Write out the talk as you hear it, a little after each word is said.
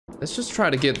Let's just try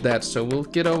to get that. So we'll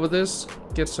get over this,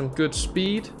 get some good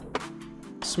speed.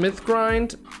 Smith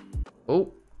grind.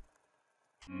 Oh.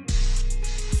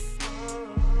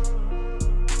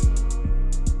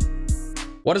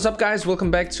 What is up, guys? Welcome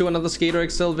back to another Skater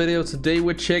XL video. Today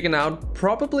we're checking out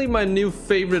probably my new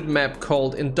favorite map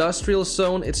called Industrial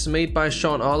Zone. It's made by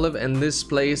Sean Olive and this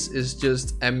place is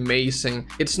just amazing.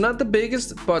 It's not the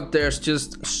biggest, but there's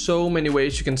just so many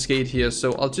ways you can skate here.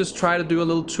 So I'll just try to do a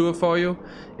little tour for you.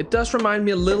 It does remind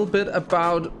me a little bit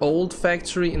about Old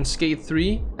Factory in Skate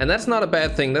 3. And that's not a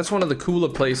bad thing. That's one of the cooler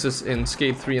places in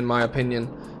Skate 3 in my opinion.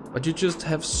 But you just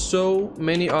have so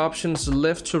many options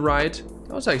left to right.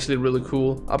 That was actually really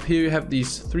cool. Up here you have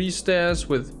these 3 stairs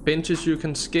with benches you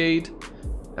can skate.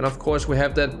 And of course we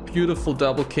have that beautiful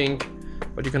double kink.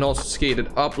 But you can also skate it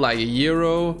up like a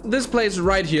Euro. This place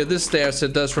right here, this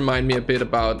stairset does remind me a bit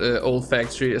about Old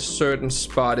Factory. A certain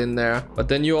spot in there. But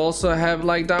then you also have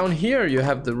like down here, you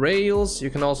have the rails. You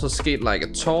can also skate like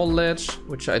a tall ledge,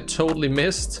 which I totally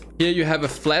missed. Here you have a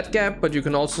flat gap, but you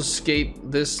can also skate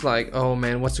this like, oh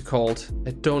man, what's it called?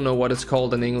 I don't know what it's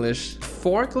called in English.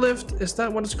 Forklift, is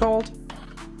that what it's called?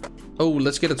 Oh,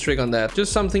 let's get a trick on that.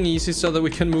 Just something easy so that we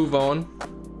can move on.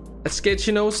 A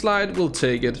sketchy nose slide, we'll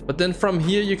take it. But then from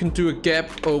here you can do a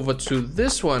gap over to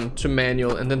this one to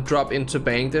manual and then drop into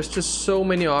bank. There's just so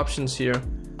many options here.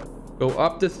 Go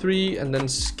up the 3 and then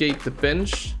skate the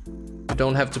bench. You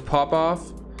don't have to pop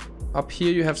off. Up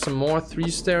here you have some more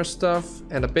 3-stair stuff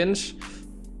and a bench.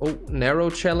 Oh, narrow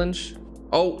challenge.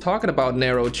 Oh, talking about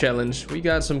narrow challenge, we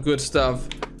got some good stuff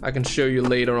I can show you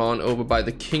later on over by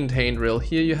the kinked handrail.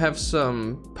 Here you have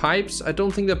some pipes. I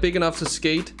don't think they're big enough to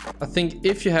skate. I think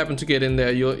if you happen to get in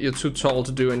there, you're too tall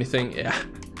to do anything. Yeah.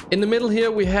 In the middle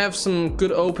here, we have some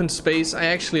good open space. I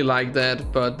actually like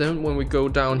that. But then when we go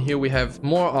down here, we have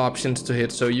more options to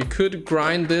hit. So you could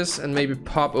grind this and maybe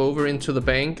pop over into the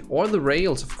bank or the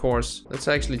rails, of course. Let's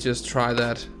actually just try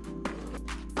that.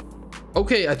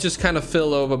 Okay, I just kind of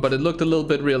fell over, but it looked a little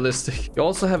bit realistic. You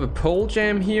also have a pole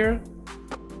jam here,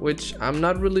 which I'm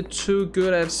not really too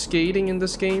good at skating in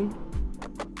this game.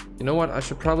 You know what? I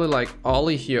should probably like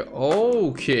ollie here.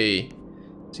 Okay.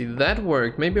 See, that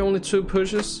worked. Maybe only 2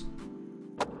 pushes.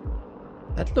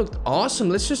 That looked awesome.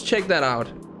 Let's just check that out.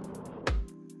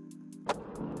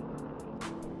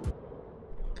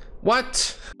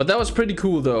 What? But that was pretty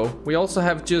cool though. We also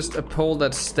have just a pole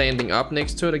that's standing up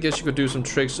next to it. I guess you could do some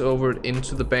tricks over it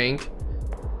into the bank.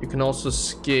 You can also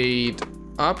skate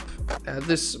up.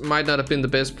 This might not have been the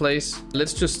best place.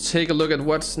 Let's just take a look at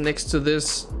what's next to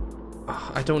this.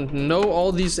 I don't know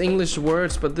all these English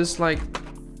words, but this like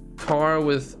car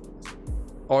with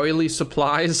oily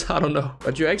supplies, I don't know.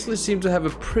 But you actually seem to have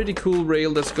a pretty cool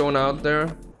rail that's going out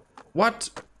there. What?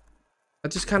 I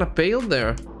just kind of bailed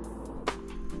there.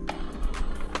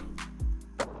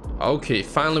 Okay,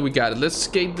 finally we got it. Let's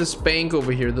skate this bank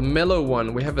over here, the mellow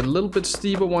one. We have a little bit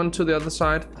steeper one to the other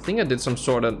side. I think I did some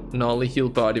sort of nollie heel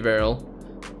body varial,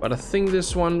 but I think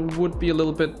this one would be a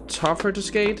little bit tougher to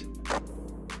skate.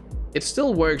 It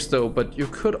still works though, but you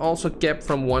could also gap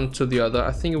from one to the other.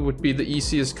 I think it would be the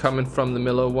easiest coming from the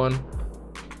mellow one.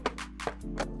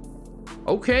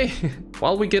 Okay,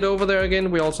 while we get over there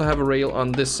again, we also have a rail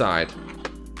on this side.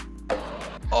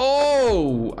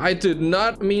 Oh, I did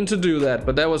not mean to do that,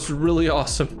 but that was really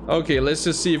awesome. Okay, let's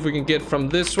just see if we can get from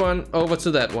this one over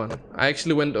to that one. I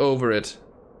actually went over it.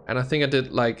 And I think I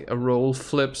did like a roll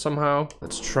flip somehow.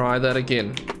 Let's try that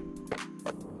again.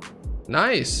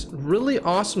 Nice. Really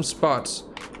awesome spots.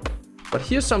 But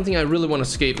here's something I really want to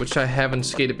skate, which I haven't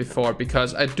skated before,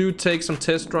 because I do take some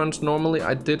test runs normally.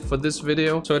 I did for this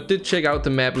video. So I did check out the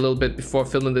map a little bit before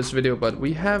filming this video, but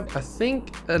we have, I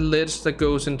think, a ledge that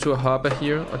goes into a hopper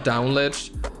here, a down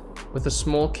ledge with a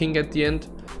small kink at the end.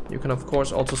 You can of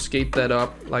course also skate that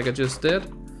up like I just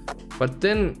did. But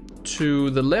then to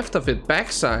the left of it,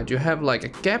 backside, you have like a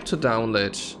gap to down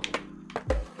ledge.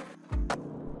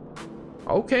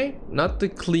 Okay, not the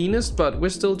cleanest, but we're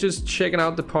still just checking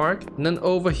out the park. And then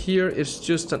over here is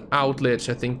just an out ledge,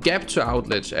 I think. Gap to out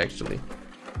ledge, actually.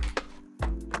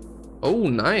 Oh,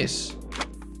 nice.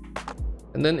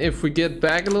 And then if we get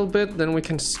back a little bit, then we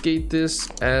can skate this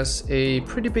as a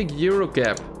pretty big Euro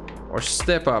gap. Or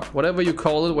step up, whatever you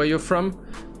call it, where you're from.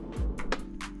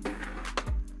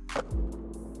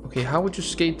 Okay, how would you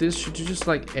skate this? Should you just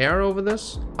like air over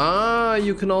this? Ah,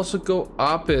 you can also go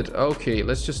up it. Okay,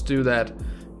 let's just do that.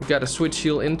 We got a switch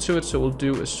heel into it, so we'll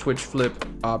do a switch flip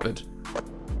up it.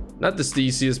 Not the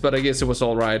easiest, but I guess it was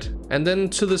all right. And then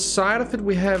to the side of it,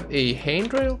 we have a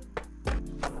handrail.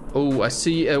 Oh, I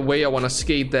see a way I want to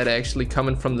skate that actually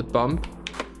coming from the bump.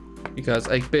 Because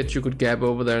I bet you could gap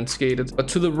over there and skate it. But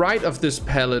to the right of this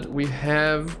pallet, we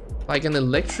have like an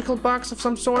electrical box of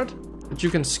some sort that you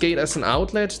can skate as an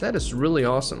outlet. That is really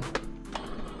awesome.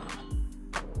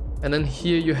 And then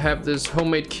here you have this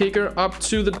homemade kicker up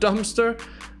to the dumpster,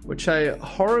 which I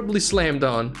horribly slammed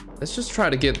on. Let's just try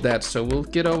to get that. So we'll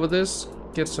get over this,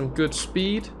 get some good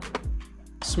speed.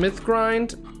 Smith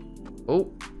grind.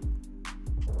 Oh,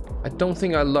 I don't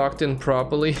think I locked in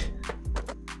properly.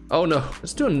 Oh no,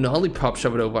 let's do a nollie pop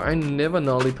shove it over. I never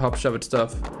nollie pop shove it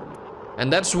stuff.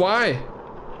 And that's why.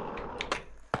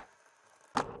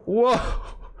 Whoa.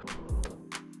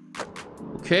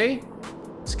 Okay,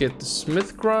 let's get the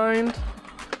Smith grind.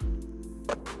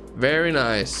 Very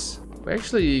nice. We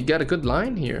actually got a good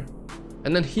line here.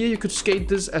 And then here you could skate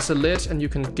this as a ledge and you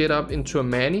can get up into a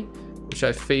mani, which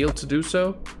I failed to do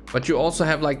so. But you also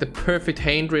have like the perfect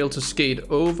handrail to skate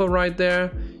over right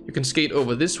there. You can skate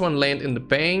over this one, land in the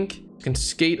bank. You can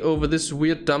skate over this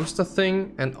weird dumpster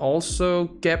thing and also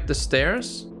gap the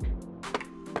stairs.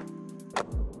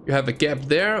 You have a gap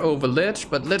there over ledge,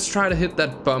 but let's try to hit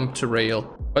that bump to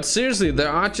rail. But seriously,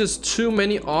 there are just too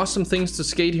many awesome things to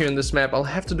skate here in this map. I'll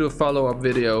have to do a follow-up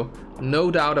video, no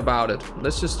doubt about it.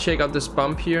 Let's just check out this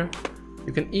bump here.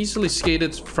 You can easily skate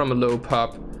it from a low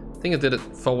pop. I think I did it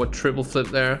forward triple flip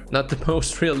there. Not the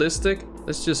most realistic.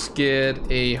 Let's just get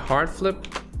a hard flip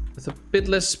with a bit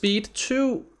less speed.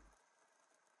 Too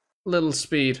little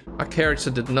speed. Our character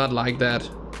did not like that.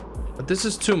 But this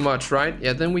is too much, right?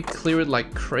 Yeah, then we clear it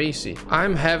like crazy.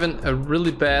 I'm having a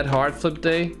really bad hard flip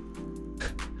day.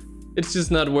 It's just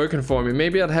not working for me.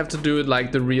 Maybe I'd have to do it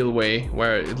like the real way,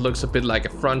 where it looks a bit like a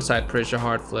frontside pressure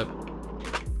hard flip.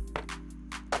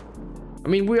 I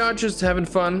mean, we are just having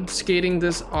fun skating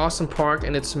this awesome park,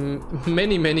 and it's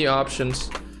many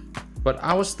options. But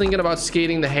I was thinking about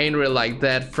skating the handrail like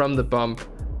that from the bump.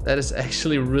 That is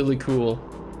actually really cool.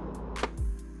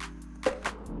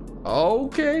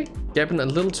 Okay, gapping a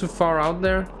little too far out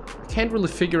there. I can't really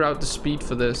figure out the speed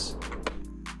for this.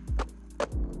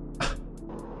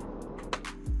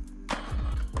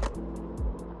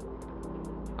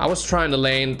 I was trying to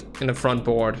land in a front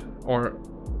board, or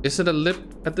is it a lip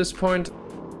at this point?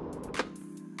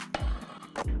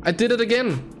 I did it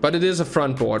again, but it is a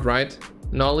front board, right?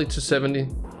 Nollie to 70,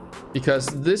 because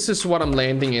this is what I'm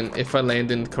landing in if I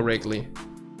land in correctly.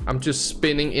 I'm just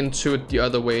spinning into it the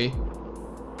other way.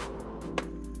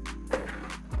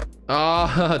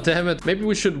 Ah, damn it. Maybe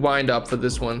we should wind up for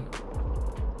this one.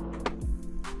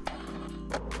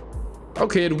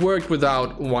 Okay, it worked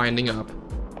without winding up.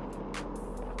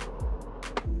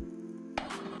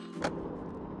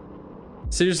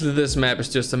 Seriously, this map is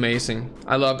just amazing.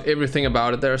 I love everything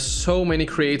about it. There are so many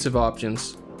creative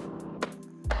options.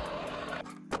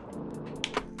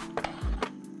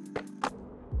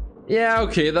 Yeah,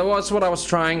 okay, that was what I was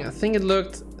trying. I think it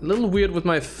looked a little weird with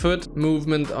my foot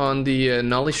movement on the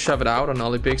nollie shove it out or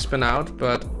nollie big spin out,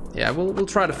 but yeah, we'll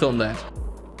try to film that.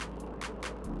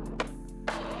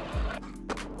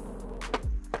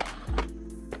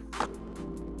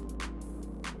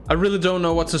 I really don't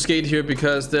know what to skate here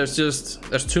because there's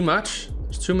too much.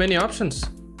 There's too many options.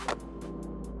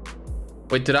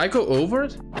 Wait, did I go over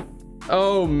it?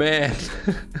 Oh man.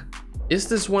 Is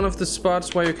this one of the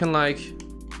spots where you can like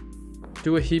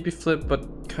do a heebie flip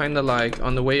but kind of like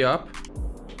on the way up?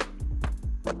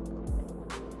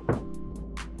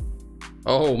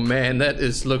 Oh man, that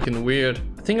is looking weird.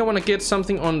 I think I want to get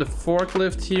something on the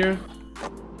forklift here,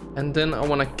 and then I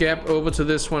want to gap over to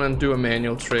this one and do a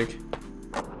manual trick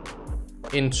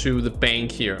into the bank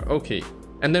here. Okay,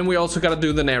 and then we also gotta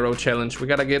do the narrow challenge. We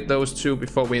gotta get those two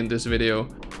before we end this video.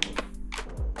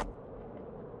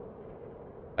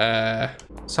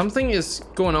 Something is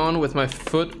going on with my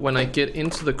foot when I get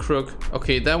into the crook.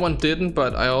 Okay, that one didn't,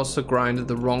 but I also grinded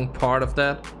the wrong part of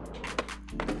that.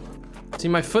 See,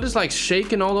 my foot is like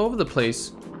shaking all over the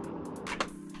place.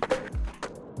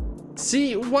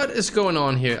 See, what is going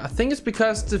on here? I think it's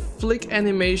because the flick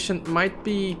animation might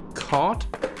be caught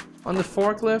on the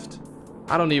forklift.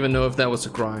 I don't even know if that was a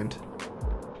grind.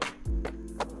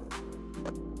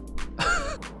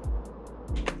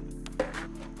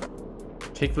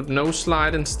 Kickflip no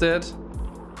slide instead.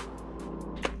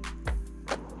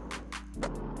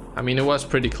 I mean, it was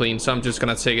pretty clean, so I'm just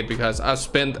gonna take it because I've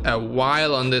spent a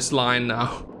while on this line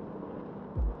now.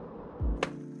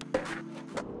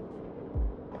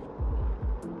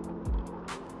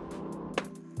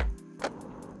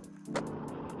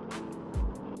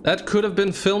 That could have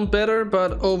been filmed better,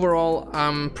 but overall,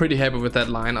 I'm pretty happy with that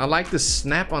line. I like the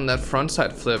snap on that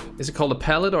frontside flip. Is it called a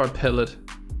pallet or a pellet?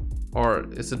 Or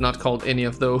is it not called any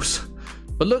of those?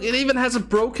 But look, it even has a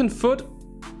broken foot.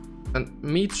 And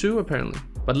me too, apparently.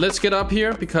 But let's get up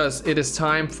here because it is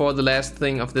time for the last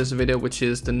thing of this video, which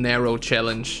is the narrow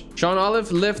challenge. Sean Olive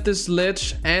left this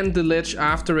ledge and the ledge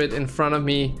after it in front of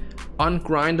me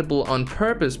ungrindable on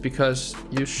purpose, because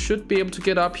you should be able to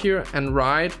get up here and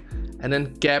ride and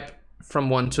then gap from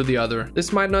one to the other.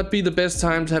 This might not be the best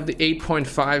time to have the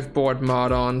 8.5 board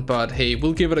mod on, but hey,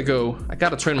 we'll give it a go. I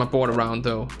gotta turn my board around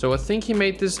though. So I think he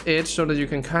made this edge so that you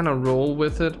can kind of roll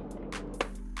with it.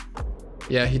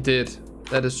 Yeah, he did.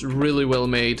 That is really well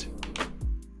made.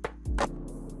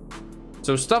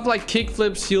 So stuff like kick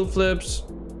flips, heel flips,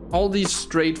 all these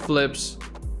straight flips,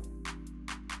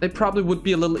 they probably would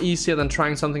be a little easier than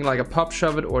trying something like a pop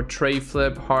shove it or tray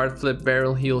flip, hard flip,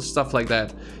 barrel heel, stuff like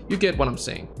that. You get what I'm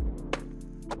saying.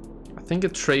 I think a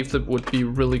tray flip would be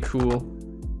really cool.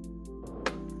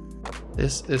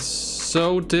 This is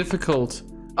so difficult.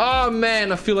 Oh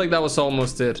man, I feel like that was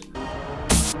almost it.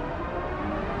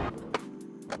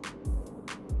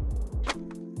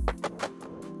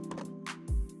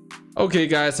 Okay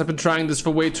guys, I've been trying this for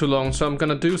way too long, so I'm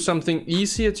gonna do something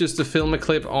easier just to film a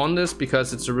clip on this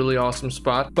because it's a really awesome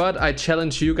spot. But I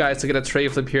challenge you guys to get a tray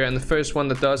flip here, and the first one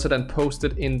that does it and post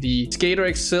it in the SKATER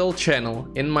Excel channel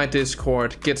in my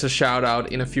Discord gets a shout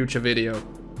out in a future video.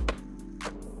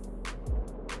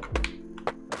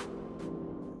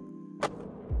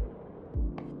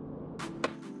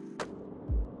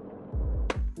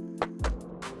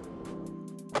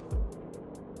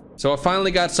 So I finally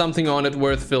got something on it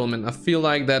worth filming. I feel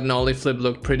like that nollie flip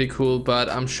looked pretty cool, but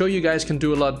I'm sure you guys can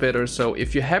do a lot better. So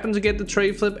if you happen to get the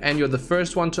tray flip and you're the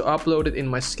first one to upload it in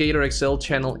my SKATER Excel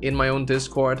channel in my own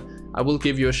Discord, I will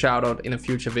give you a shout out in a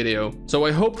future video. So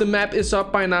I hope the map is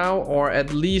up by now, or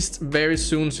at least very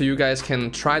soon, so you guys can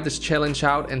try this challenge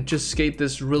out and just skate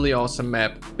this really awesome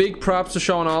map. Big props to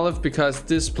Sean Olive because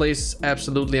this place is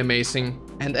absolutely amazing.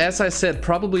 And as I said,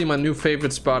 probably my new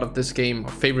favorite spot of this game, or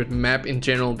favorite map in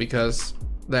general, because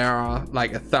there are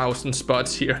like 1,000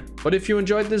 spots here. But if you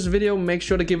enjoyed this video, make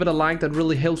sure to give it a like. That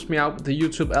really helps me out with the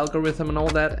YouTube algorithm and all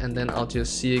that. And then I'll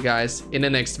just see you guys in the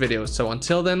next video. So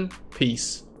until then,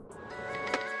 peace.